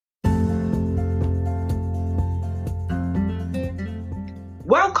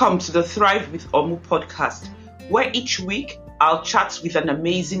Welcome to the Thrive with Omu podcast, where each week I'll chat with an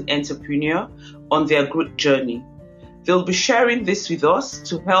amazing entrepreneur on their growth journey. They'll be sharing this with us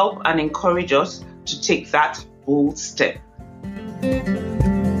to help and encourage us to take that bold step.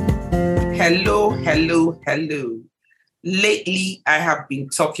 Hello. Lately, I have been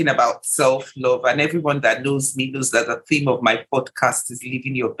talking about self-love, and everyone that knows me knows that the theme of my podcast is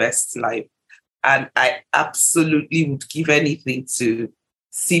living your best life. And I absolutely would give anything to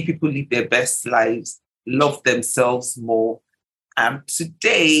see people live their best lives, love themselves more. And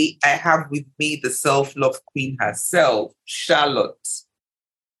today I have with me the self-love queen herself, Charlotte.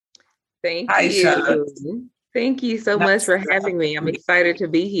 Hi, you. Charlotte. Thank you so much for having me. I'm excited to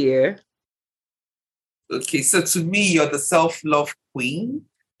be here. Okay, so to me, you're the self-love queen.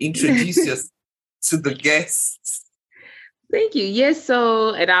 Introduce yourself to the guests. Thank you. Yes,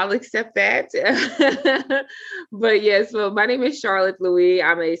 and I'll accept that. But yes, my name is Charlotte Louis.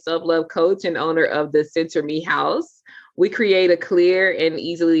 I'm a self-love coach and owner of the Center Me House. We create a clear and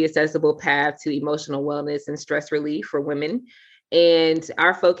easily accessible path to emotional wellness and stress relief for women. And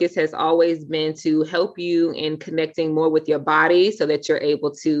our focus has always been to help you in connecting more with your body so that you're able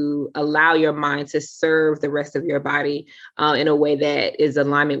to allow your mind to serve the rest of your body in a way that is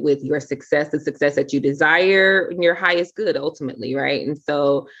alignment with your success, the success that you desire and your highest good ultimately, right? And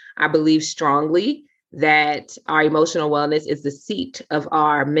so I believe strongly that our emotional wellness is the seat of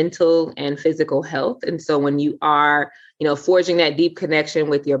our mental and physical health. And so when you are, forging that deep connection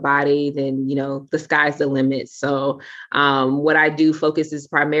with your body, then, the sky's the limit. So what I do focuses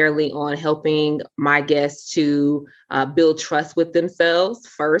primarily on helping my guests to build trust with themselves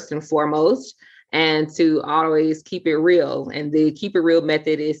first and foremost, and to always keep it real. And the Keep It Real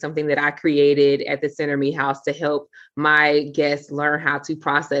method is something that I created at the Center Me House to help my guests learn how to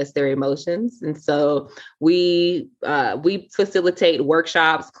process their emotions. And so we facilitate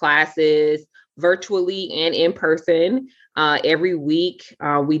workshops, classes, virtually and in person. Every week,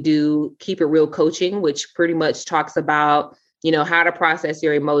 we do Keep It Real coaching, which pretty much talks about how to process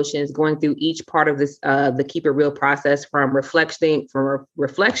your emotions, going through each part of this, the Keep It Real process from reflection,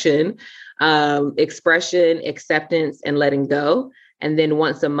 expression, acceptance, and letting go. And then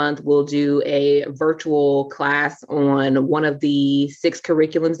once a month, we'll do a virtual class on one of the 6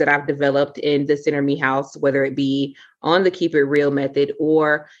 curriculums that I've developed in the Center Me House, whether it be on the Keep It Real method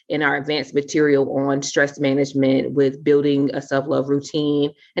or in our advanced material on stress management with building a self-love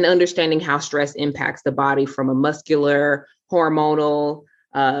routine and understanding how stress impacts the body from a muscular, hormonal,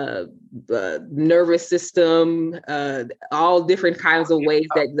 nervous system, all different kinds of ways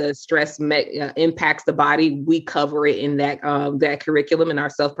that the stress impacts the body. We cover it in that curriculum, in our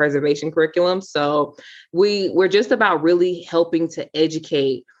self-preservation curriculum. So we're just about really helping to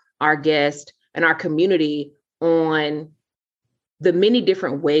educate our guests and our community on the many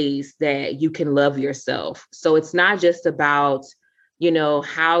different ways that you can love yourself. So it's not just about,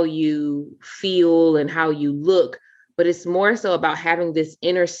 how you feel and how you look, but it's more so about having this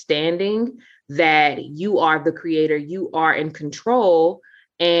understanding that you are the creator, you are in control.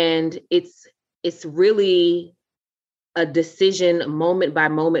 And it's really a decision, moment by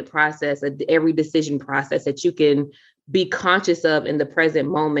moment process, every decision process that you can be conscious of in the present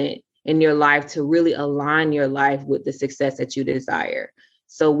moment in your life to really align your life with the success that you desire.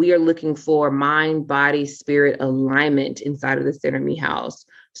 So we are looking for mind, body, spirit alignment inside of the Center Me House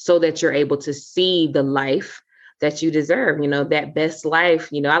so that you're able to see the life that you deserve, that best life.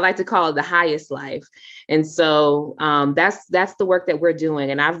 I like to call it the highest life. And so that's the work that we're doing.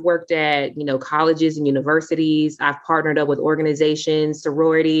 And I've worked at, colleges and universities. I've partnered up with organizations,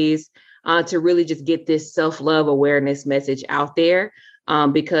 sororities, to really just get this self-love awareness message out there.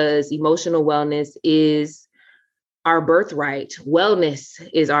 Because emotional wellness is our birthright. Wellness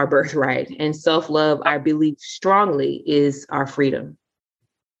is our birthright. And self-love, I believe strongly, is our freedom.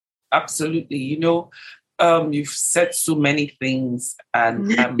 Absolutely. You've said so many things,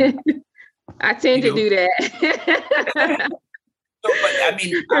 and I tend to do that.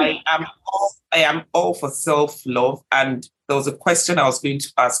 I am all for self-love. And there was a question I was going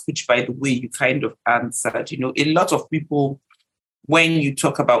to ask, which, by the way, you kind of answered. A lot of people, when you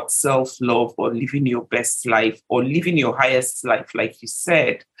talk about self-love or living your best life or living your highest life, like you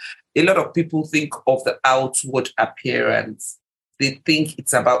said, a lot of people think of the outward appearance. They think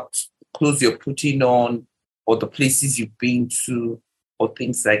it's about clothes you're putting on or the places you've been to or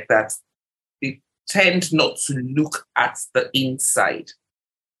things like that. They tend not to look at the inside.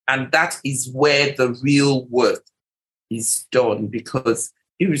 And that is where the real work is done, because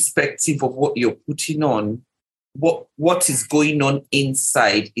irrespective of what you're putting on, what is going on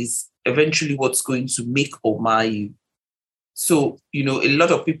inside is eventually what's going to make or mar you. So, a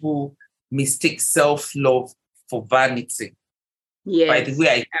lot of people mistake self-love for vanity. Yes, by the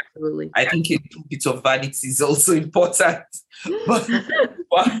way, absolutely. I think a bit of vanity is also important. But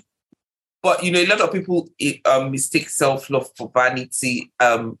a lot of people mistake self-love for vanity.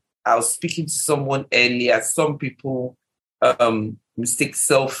 I was speaking to someone earlier. Some people mistake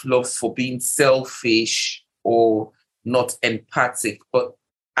self-love for being selfish or not empathic. But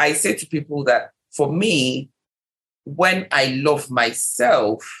I say to people that for me, when I love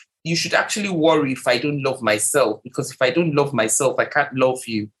myself, you should actually worry if I don't love myself, because if I don't love myself, I can't love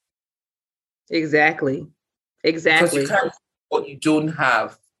you. Exactly. Because you can't what you don't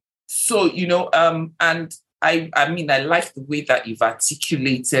have. So, and I mean, I like the way that you've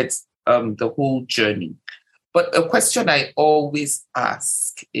articulated the whole journey. But a question I always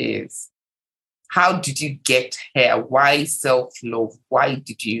ask is, how did you get here? Why self-love? Why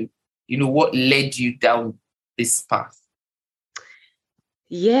did you, what led you down this path?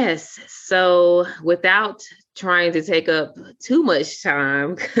 Yes. So without trying to take up too much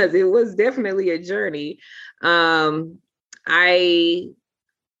time, because it was definitely a journey, I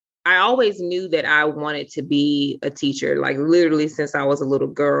always knew that I wanted to be a teacher, like literally since I was a little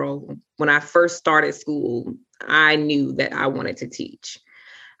girl. When I first started school, I knew that I wanted to teach.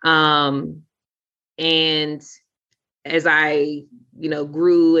 And as I,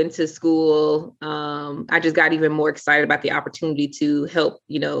 grew into school, I just got even more excited about the opportunity to help,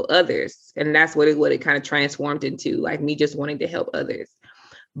 others. And that's what it kind of transformed into, like me just wanting to help others.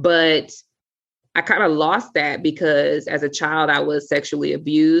 But I kind of lost that because as a child, I was sexually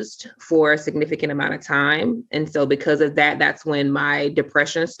abused for a significant amount of time. And so because of that, that's when my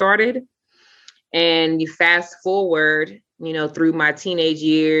depression started. And you fast forward, through my teenage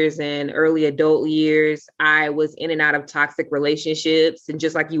years and early adult years, I was in and out of toxic relationships. And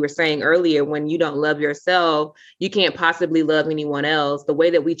just like you were saying earlier, when you don't love yourself, you can't possibly love anyone else. The way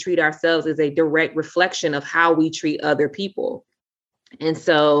that we treat ourselves is a direct reflection of how we treat other people. And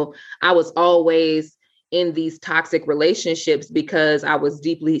so I was always in these toxic relationships because I was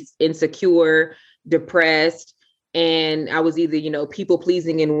deeply insecure, depressed, and I was either, people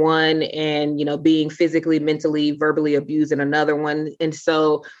pleasing in one and, being physically, mentally, verbally abused in another one. And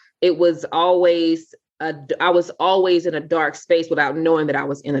so it was always, I was always in a dark space without knowing that I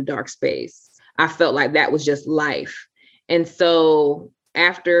was in a dark space. I felt like that was just life. And so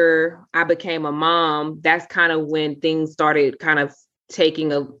after I became a mom, that's kind of when things started kind of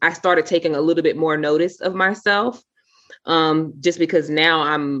I started taking a little bit more notice of myself, just because now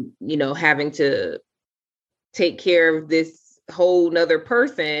I'm, having to take care of this whole nother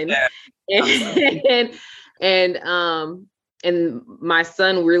person. Yeah. And my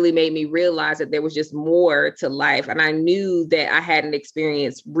son really made me realize that there was just more to life. And I knew that I hadn't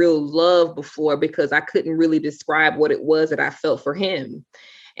experienced real love before because I couldn't really describe what it was that I felt for him.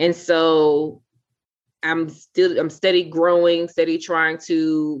 And so I'm steady growing, steady trying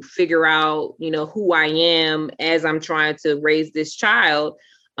to figure out, who I am as I'm trying to raise this child.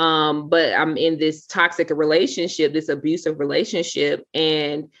 But I'm in this toxic relationship, this abusive relationship,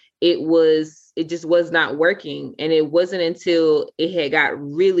 and it just was not working. And it wasn't until it had got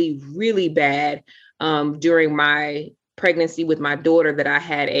really, really bad during my pregnancy with my daughter that I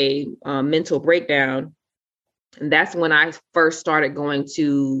had a mental breakdown. And that's when I first started going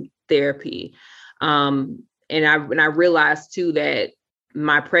to therapy. And I realized too that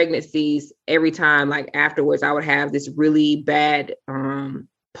my pregnancies, every time, like afterwards, I would have this really bad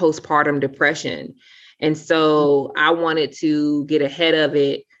postpartum depression. And so I wanted to get ahead of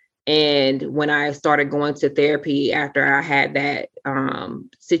it. And when I started going to therapy after I had that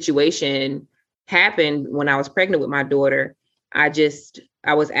situation happen when I was pregnant with my daughter, I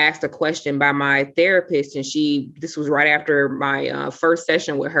was asked a question by my therapist, and this was right after my first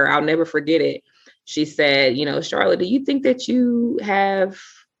session with her. I'll never forget it. She said, Charlotte, do you think that you have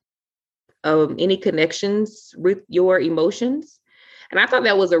any connections with your emotions? And I thought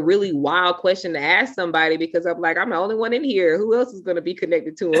that was a really wild question to ask somebody because I'm like, I'm the only one in here. Who else is going to be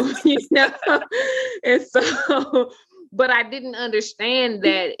connected to them? And so, but I didn't understand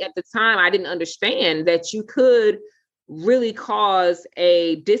that at the time. I didn't understand that you could really cause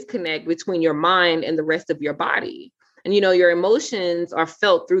a disconnect between your mind and the rest of your body. And, your emotions are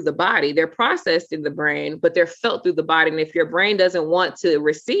felt through the body. They're processed in the brain, but they're felt through the body. And if your brain doesn't want to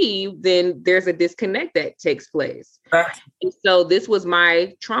receive, then there's a disconnect that takes place. And so this was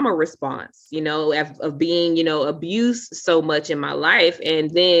my trauma response, of being, abused so much in my life.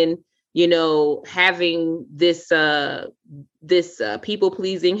 And then, having this people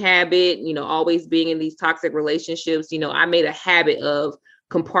pleasing habit, always being in these toxic relationships, I made a habit of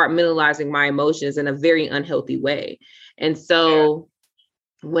compartmentalizing my emotions in a very unhealthy way. And so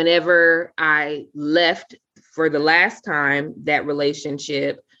whenever I left for the last time that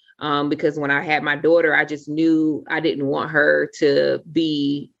relationship, because when I had my daughter, I just knew I didn't want her to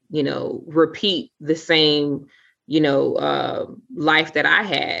be, repeat the same, life that I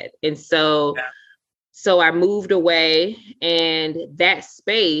had. And so I moved away, and that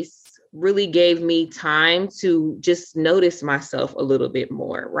space really gave me time to just notice myself a little bit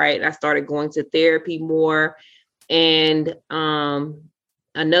more, right? I started going to therapy more, and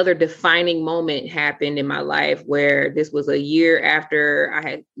another defining moment happened in my life where this was a year after I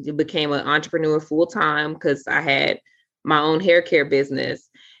had became an entrepreneur full-time, because I had my own hair care business,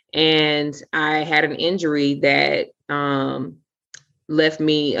 and I had an injury that left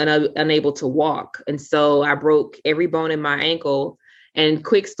me unable to walk. And so I broke every bone in my ankle. And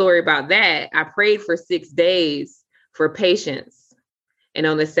quick story about that, I prayed for 6 days for patience. And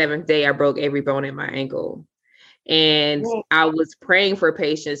on the 7th day, I broke every bone in my ankle. And I was praying for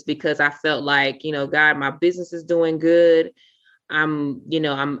patience because I felt like, God, my business is doing good.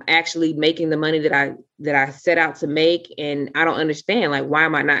 I'm actually making the money that I set out to make. And I don't understand, like, why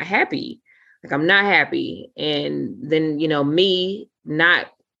am I not happy? Like, I'm not happy. And then, me not,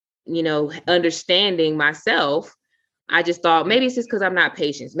 understanding myself, I just thought maybe it's just because I'm not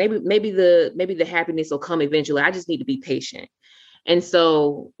patient. Maybe the happiness will come eventually. I just need to be patient. And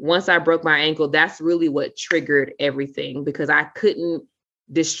so once I broke my ankle, that's really what triggered everything, because I couldn't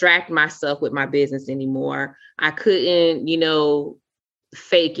distract myself with my business anymore. I couldn't,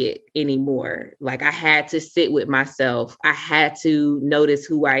 fake it anymore. Like, I had to sit with myself. I had to notice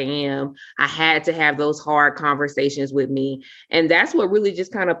who I am. I had to have those hard conversations with me. And that's what really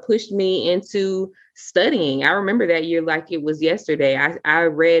just kind of pushed me into studying. I remember that year like it was yesterday. I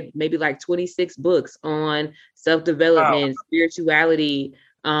read maybe like 26 books on self-development, spirituality,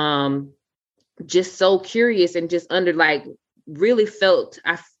 just so curious, and just really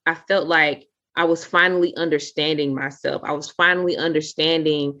I felt like I was finally understanding myself. I was finally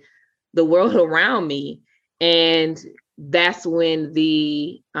understanding the world around me. And that's when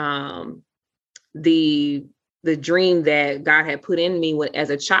the dream that God had put in me as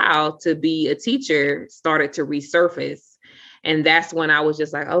a child to be a teacher started to resurface. And that's when I was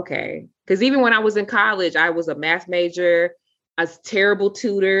just like, okay. Because even when I was in college, I was a math major, a terrible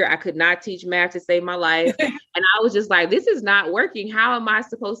tutor. I could not teach math to save my life. And I was just like, this is not working. How am I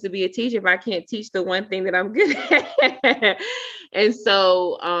supposed to be a teacher if I can't teach the one thing that I'm good at? And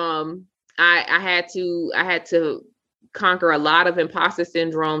so I had to conquer a lot of imposter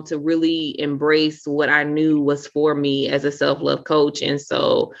syndrome to really embrace what I knew was for me as a self-love coach. And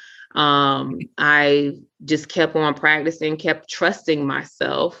so I just kept on practicing, kept trusting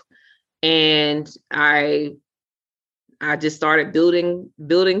myself. And I just started building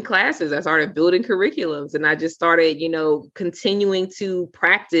classes. I started building curriculums, and I just started, continuing to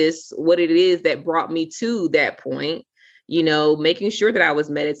practice what it is that brought me to that point, making sure that I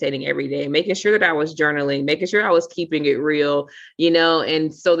was meditating every day, making sure that I was journaling, making sure I was keeping it real,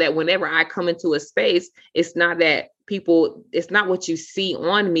 and so that whenever I come into a space, it's not what you see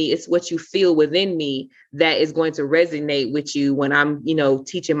on me, it's what you feel within me that is going to resonate with you when I'm,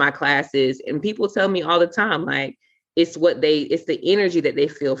 teaching my classes. And people tell me all the time, like, it's the energy that they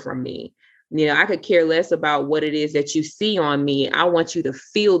feel from me. I could care less about what it is that you see on me. I want you to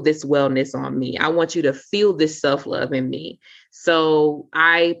feel this wellness on me. I want you to feel this self-love in me. So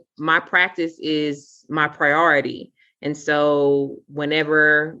my practice is my priority. And so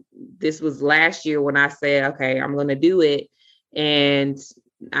whenever this was last year when I said, okay, I'm going to do it. And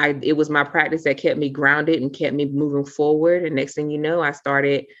it was my practice that kept me grounded and kept me moving forward. And next thing you know, I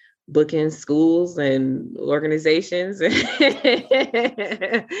started booking schools and organizations.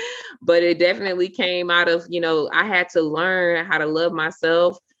 But it definitely came out of, I had to learn how to love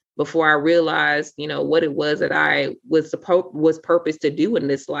myself before I realized, what it was that I was purposed to do in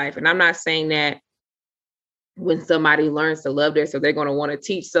this life. And I'm not saying that when somebody learns to love themselves, they're going to want to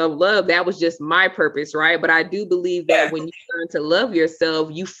teach self-love. That was just my purpose, right? But I do believe that when you learn to love yourself,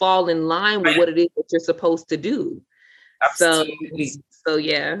 you fall in line with what it is that you're supposed to do. Absolutely. So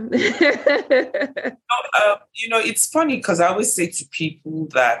yeah. It's funny because I always say to people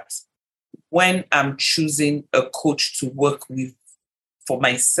that when I'm choosing a coach to work with for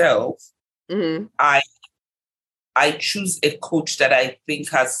myself, mm-hmm. I choose a coach that I think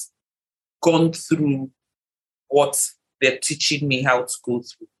has gone through what they're teaching me how to go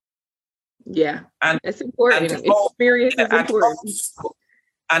through. Yeah, and it's important. Experience is important.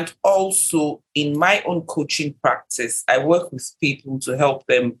 And also in my own coaching practice, I work with people to help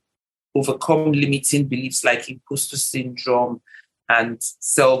them overcome limiting beliefs like imposter syndrome and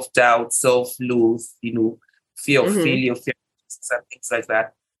self-doubt, self-loathe, fear of Mm-hmm. failure, fear of success, and things like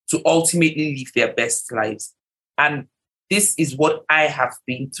that, to ultimately live their best lives. And this is what I have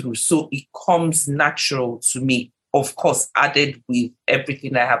been through. So it comes natural to me, of course, added with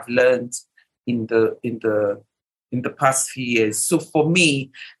everything I have learned in the past few years. So for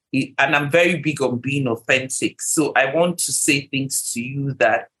me, and I'm very big on being authentic. So I want to say things to you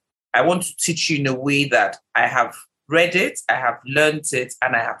that I want to teach you in a way that I have read it, I have learned it,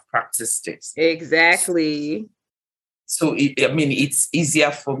 and I have practiced it. Exactly. So it's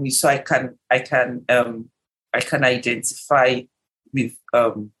easier for me, so I can identify with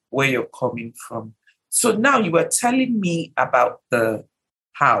where you're coming from. So now you were telling me about the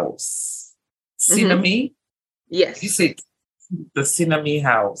house, Mm-hmm. Sinami. Yes. You said the Sinami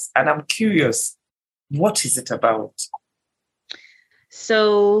house, and I'm curious, what is it about?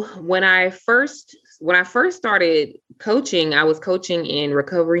 So when I first started coaching, I was coaching in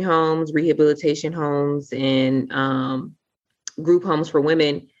recovery homes, rehabilitation homes, and group homes for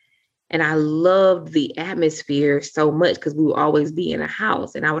women. And I loved the atmosphere so much because we would always be in a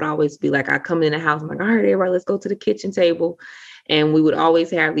house. And I would always be like, I come in the house, I'm like, all right, everybody, let's go to the kitchen table. And we would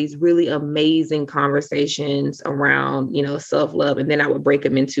always have these really amazing conversations around, self-love. And then I would break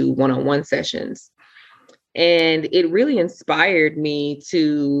them into one-on-one sessions. And it really inspired me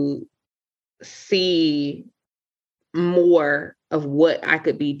to see more of what I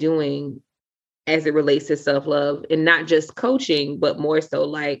could be doing as it relates to self-love, and not just coaching, but more so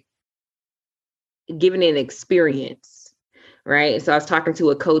like giving an experience. Right. So I was talking to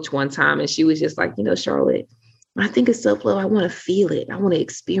a coach one time and she was just like, Charlotte, when I think of self-love, I want to feel it. I want to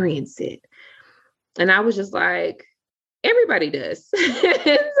experience it. And I was just like, everybody does. So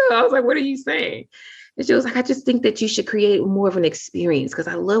I was like, what are you saying? And she was like, I just think that you should create more of an experience because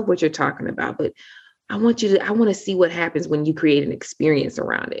I love what you're talking about, but I want to see what happens when you create an experience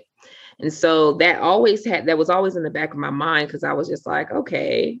around it. And so that was always in the back of my mind because I was just like,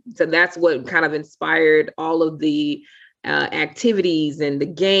 okay. So that's what kind of inspired all of the activities and the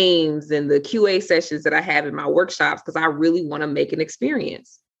games and the QA sessions that I have in my workshops because I really want to make an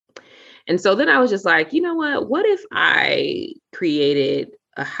experience. And so then I was just like, you know what if I created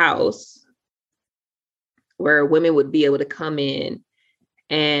a house where women would be able to come in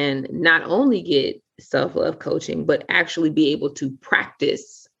and not only get self-love coaching, but actually be able to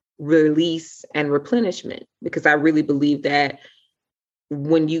practice release and replenishment? Because I really believe that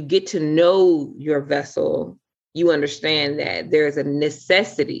when you get to know your vessel, you understand that there's a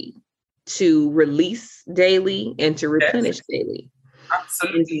necessity to release daily and to replenish daily.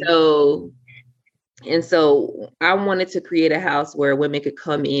 Absolutely. And so I wanted to create a house where women could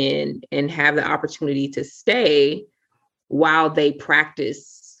come in and have the opportunity to stay while they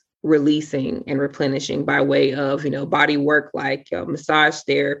practice releasing and replenishing by way of, body work like massage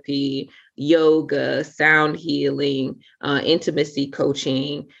therapy, yoga, sound healing, intimacy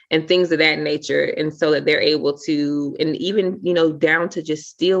coaching, and things of that nature. And so that they're able to, and even, down to just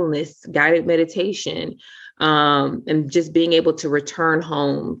stillness, guided meditation, and just being able to return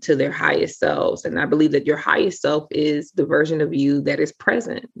home to their highest selves. And I believe that your highest self is the version of you that is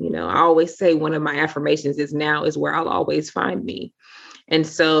present. I always say one of my affirmations is now is where I'll always find me. And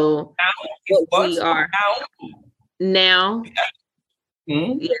so we are now.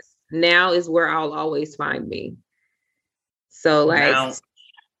 Yes, now is where I'll always find me. So like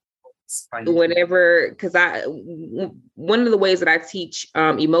whenever, because one of the ways that I teach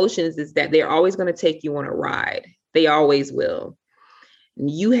emotions is that they're always going to take you on a ride. They always will.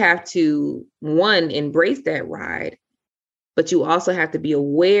 You have to, one, embrace that ride, but you also have to be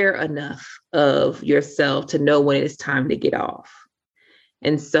aware enough of yourself to know when it's time to get off.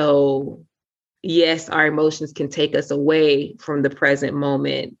 And so, yes, our emotions can take us away from the present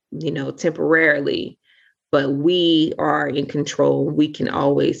moment, temporarily, but we are in control. We can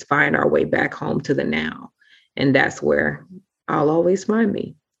always find our way back home to the now. And that's where I'll always find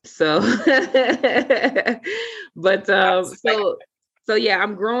me. So, but, so yeah,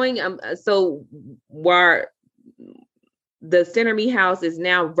 I'm growing. So while the Center Me House is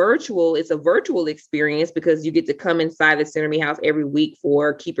now virtual, it's a virtual experience because you get to come inside the Center Me House every week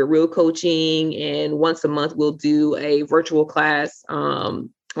for Keep It Real coaching. And once a month, we'll do a virtual class on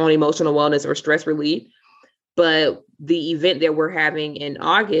emotional wellness or stress relief. But the event that we're having in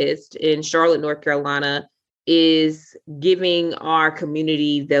August in Charlotte, North Carolina, is giving our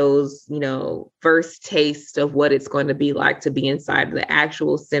community those, first taste of what it's going to be like to be inside the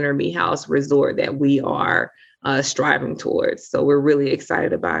actual Center Me House resort that we are striving towards. So we're really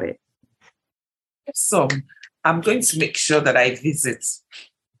excited about it. So I'm going to make sure that I visit.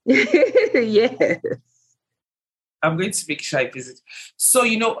 Yes. I'm going to make sure I visit. So,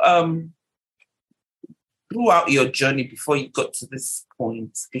 throughout your journey before you got to this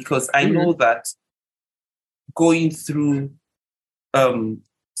point, because I know that going through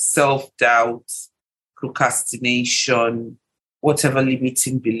self-doubt, procrastination, whatever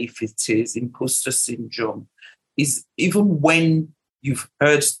limiting belief it is, imposter syndrome, is even when you've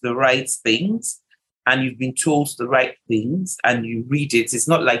heard the right things and you've been told the right things and you read it, it's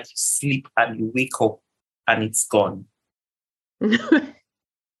not like you sleep and you wake up and it's gone.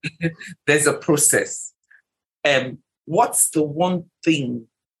 There's a process. What's the one thing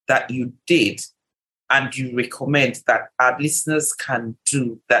that you did and you recommend that our listeners can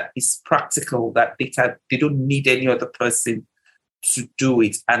do that is practical, that they don't need any other person to do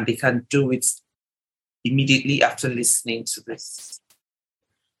it, and they can do it immediately after listening to this?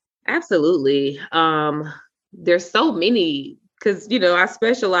 Absolutely. There's so many, because, I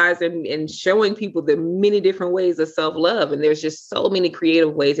specialize in showing people the many different ways of self-love. And there's just so many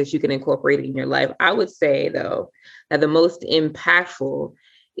creative ways that you can incorporate it in your life. I would say, though, that the most impactful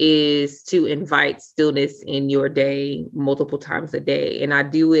is to invite stillness in your day multiple times a day. And I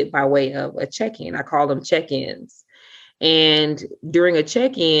do it by way of a check-in. I call them check-ins. And during a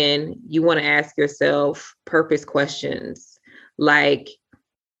check-in, you want to ask yourself purpose questions like,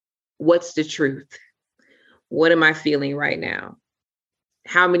 what's the truth? What am I feeling right now?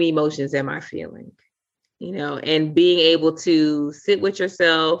 How many emotions am I feeling? And being able to sit with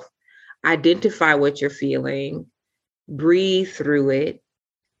yourself, identify what you're feeling, breathe through it,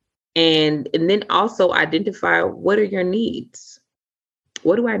 and then also identify what are your needs?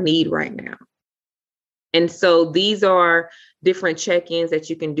 What do I need right now? And so these are different check-ins that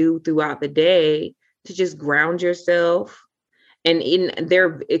you can do throughout the day to just ground yourself. And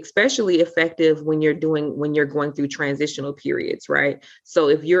they're especially effective when you're going through transitional periods, right? So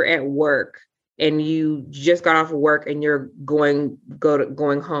if you're at work and you just got off of work and you're going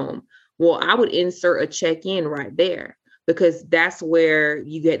home, well, I would insert a check-in right there, because that's where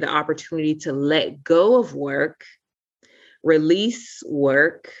you get the opportunity to let go of work, release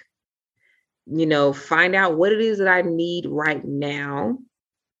work, find out what it is that I need right now.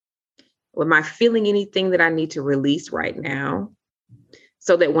 Am I feeling anything that I need to release right now?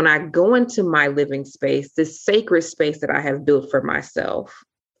 So that when I go into my living space, this sacred space that I have built for myself,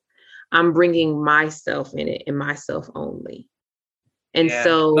 I'm bringing myself in it and myself only. And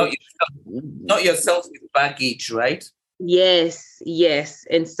so not yourself with baggage, right? Yes.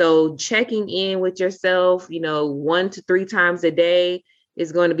 And so checking in with yourself, 1 to 3 times a day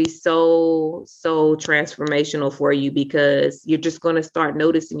is going to be so transformational for you, because you're just going to start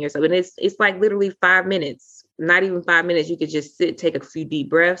noticing yourself. And it's like literally 5 minutes, not even 5 minutes. You could just sit, take a few deep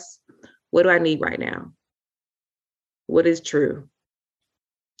breaths. What do I need right now? What is true?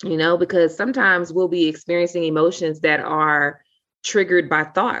 Because sometimes we'll be experiencing emotions that are triggered by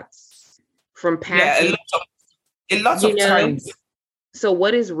thoughts from past. Yeah, a lot of times. So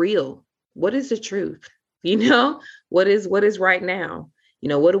what is real? What is the truth? What is right now?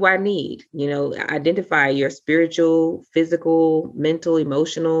 What do I need? Identify your spiritual, physical, mental,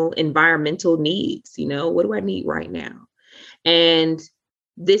 emotional, environmental needs. What do I need right now? And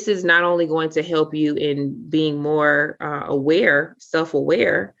this is not only going to help you in being more aware,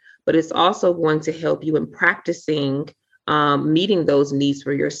 self-aware, but it's also going to help you in practicing meeting those needs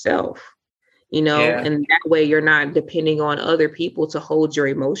for yourself. And that way you're not depending on other people to hold your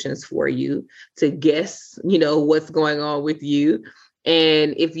emotions for you, to guess, what's going on with you.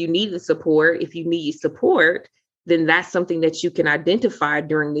 And if you need support, then that's something that you can identify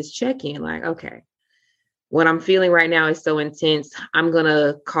during this check-in. Like, okay, what I'm feeling right now is so intense. I'm going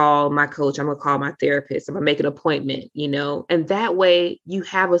to call my coach. I'm going to call my therapist. I'm going to make an appointment, and that way you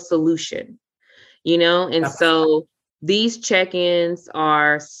have a solution, and so these check-ins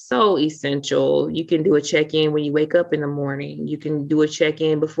are so essential. You can do a check-in when you wake up in the morning. You can do a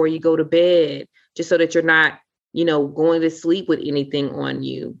check-in before you go to bed, just so that you're not, going to sleep with anything on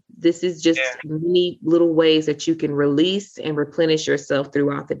you. This is just many little ways that you can release and replenish yourself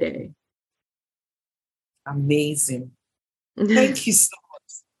throughout the day. Amazing. Thank you so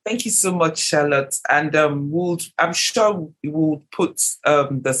much. Thank you so much, Charlotte. And I'm sure we will put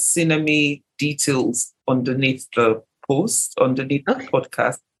the Sinami details underneath the post, underneath the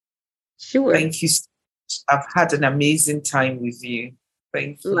podcast. Sure. Thank you so much. I've had an amazing time with you.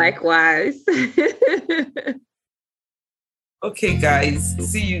 Thank you. Likewise. Okay, guys.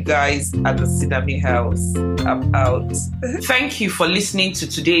 See you guys at the Sinami house. I'm out. Thank you for listening to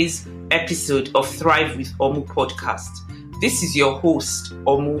today's episode of Thrive with Omu podcast. This is your host,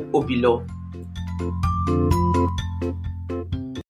 Omu Obilo.